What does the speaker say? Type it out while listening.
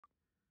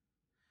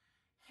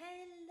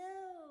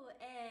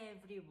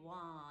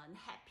everyone,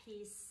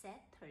 happy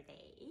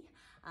Saturday.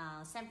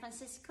 San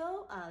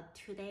Francisco,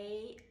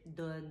 today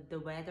the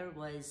weather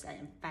was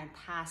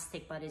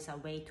fantastic, but it's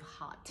way too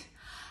hot.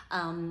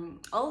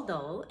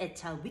 Although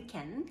it's a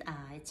weekend,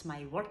 it's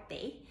my work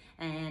day,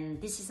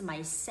 and this is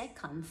my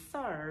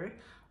third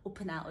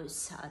open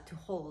house to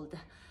hold.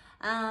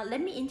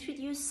 Let me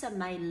introduce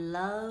my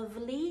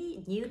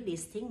lovely new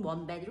listing,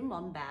 1 bedroom,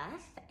 1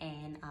 bath,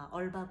 and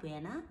Alba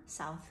Buena,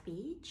 South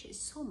Beach,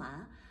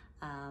 Soma.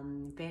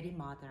 Very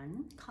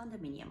modern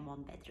condominium,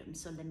 1 bedroom.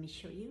 So let me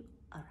show you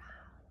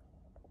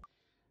around.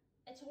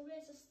 It's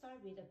always start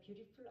with a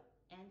beautiful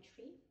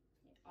entry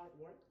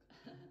artwork.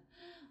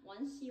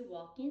 Once you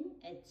walk in,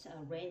 it's a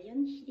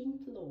radiant heating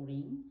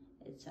flooring.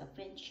 It's a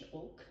French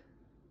oak,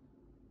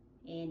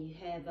 and you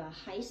have a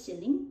high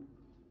ceiling,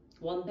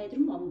 1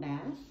 bedroom, 1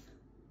 bath.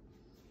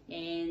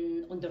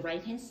 And on the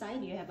right hand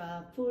side, you have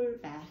a full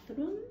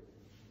bathroom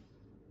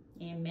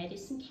and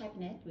medicine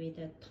cabinet with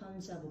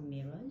tons of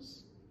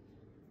mirrors.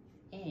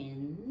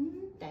 And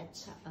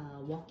that's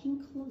a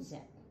walk-in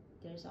closet.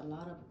 There's a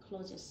lot of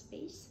closet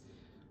space.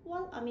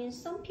 Well, I mean,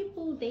 some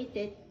people,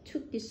 they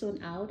took this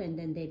one out and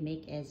then they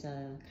make as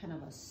a kind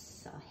of a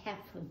half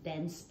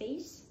den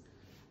space.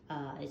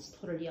 It's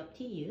totally up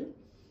to you.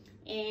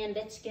 And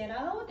let's get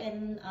out,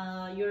 and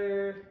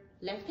your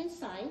left hand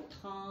side,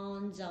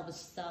 tons of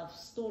stuff,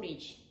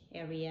 storage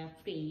area,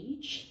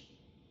 fridge,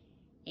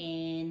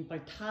 and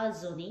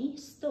Bartazoni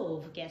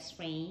stove, gas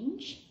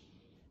range,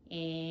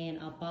 and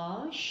a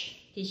Bosch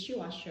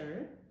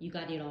dishwasher. You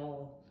got it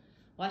all.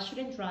 Washer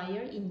and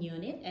dryer in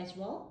unit as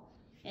well.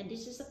 And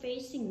this is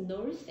facing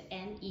north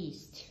and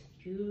east.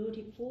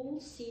 Beautiful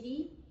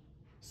city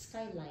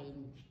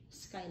skyline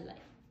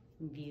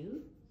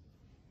view.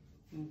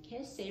 Okay,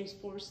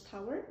 Salesforce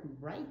Tower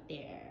right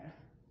there.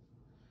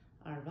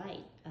 All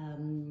right,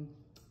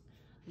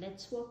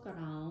 let's walk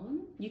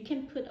around. You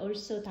can put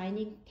also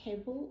dining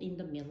table in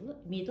the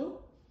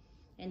middle,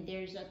 and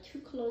there's a 2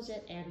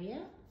 closet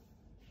area.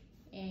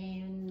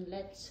 And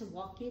let's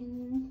walk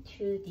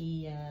into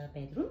the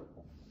bedroom.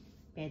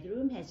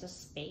 Bedroom has a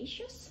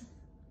spacious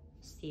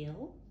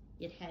still.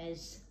 It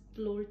has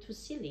floor to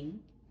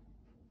ceiling,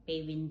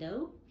 bay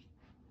window,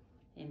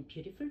 and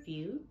beautiful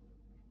view.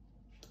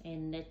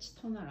 And let's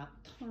turn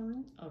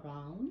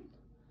around.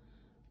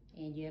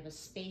 And you have a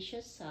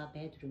spacious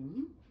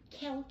bedroom.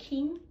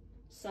 King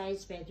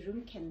size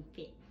bedroom can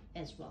fit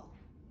as well.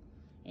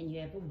 And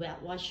you have a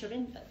washer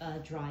and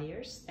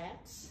dryer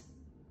steps.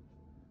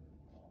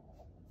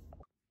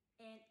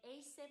 And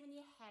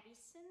A70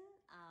 Harrison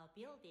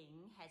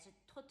building has a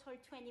total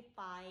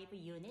 25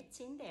 units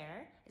in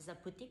there. It's a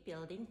boutique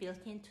building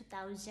built in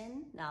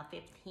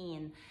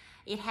 2015.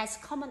 It has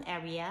common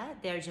area.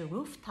 There's a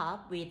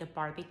rooftop with a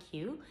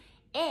barbecue.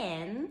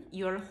 And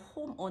your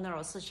homeowner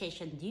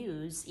association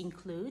dues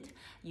include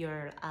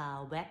your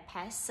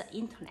WebPass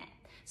internet.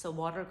 So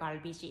water,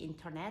 garbage,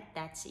 internet,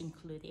 that's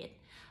included.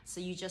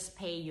 So you just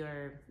pay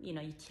your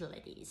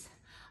utilities.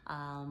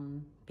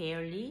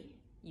 Barely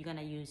you're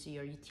gonna use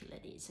your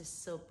utilities. It's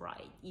so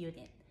bright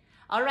unit.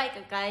 All right,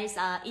 guys,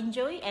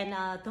 enjoy,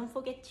 and don't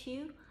forget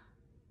to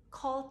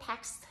call,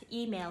 text,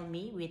 email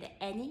me with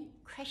any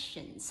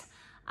questions.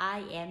 I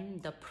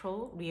am the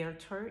pro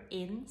realtor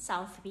in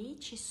South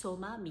Beach,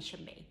 Soma,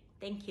 Mission Bay.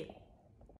 Thank you.